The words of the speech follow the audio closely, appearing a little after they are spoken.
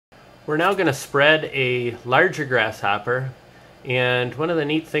We're now going to spread a larger grasshopper, and one of the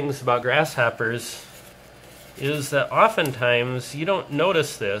neat things about grasshoppers is that oftentimes you don't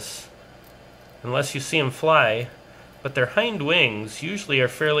notice this unless you see them fly, but their hind wings usually are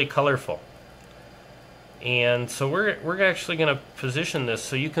fairly colorful. And so we're actually going to position this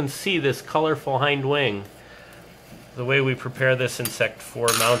so you can see this colorful hind wing the way we prepare this insect for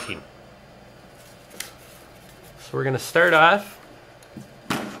mounting. So we're going to start off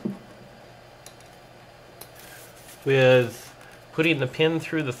with putting the pin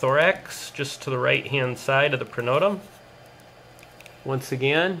through the thorax just to the right hand side of the pronotum. Once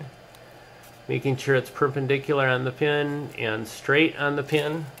again, making sure it's perpendicular on the pin and straight on the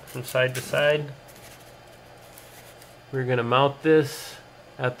pin from side to side. We're going to mount this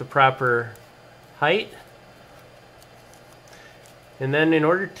at the proper height. And then in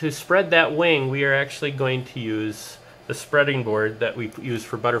order to spread that wing, we are actually going to use the spreading board that we use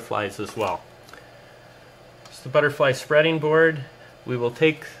for butterflies as well. The butterfly spreading board, we will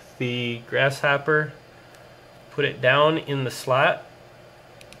take the grasshopper, put it down in the slot,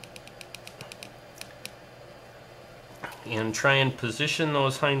 and try and position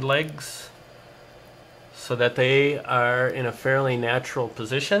those hind legs so that they are in a fairly natural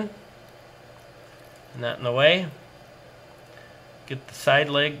position, not in the way. Get the side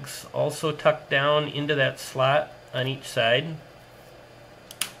legs also tucked down into that slot on each side.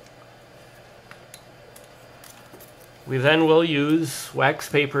 We then will use wax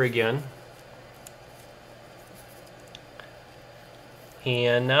paper again.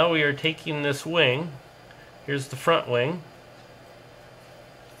 And now we are taking this wing, here's the front wing,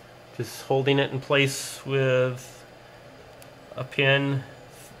 just holding it in place with a pin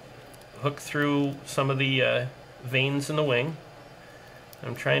hooked through some of the veins in the wing.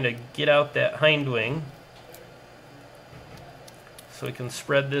 I'm trying to get out that hind wing so we can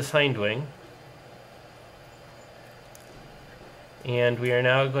spread this hind wing. And we are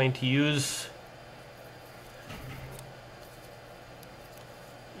now going to use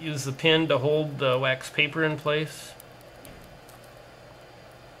the pin to hold the wax paper in place.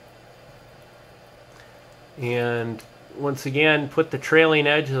 And once again, put the trailing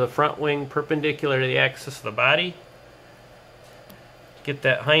edge of the front wing perpendicular to the axis of the body. Get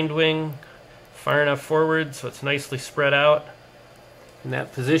that hind wing far enough forward so it's nicely spread out in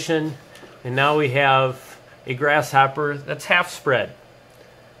that position. And now we have a grasshopper that's half spread,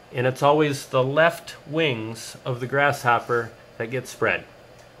 and it's always the left wings of the grasshopper that get spread.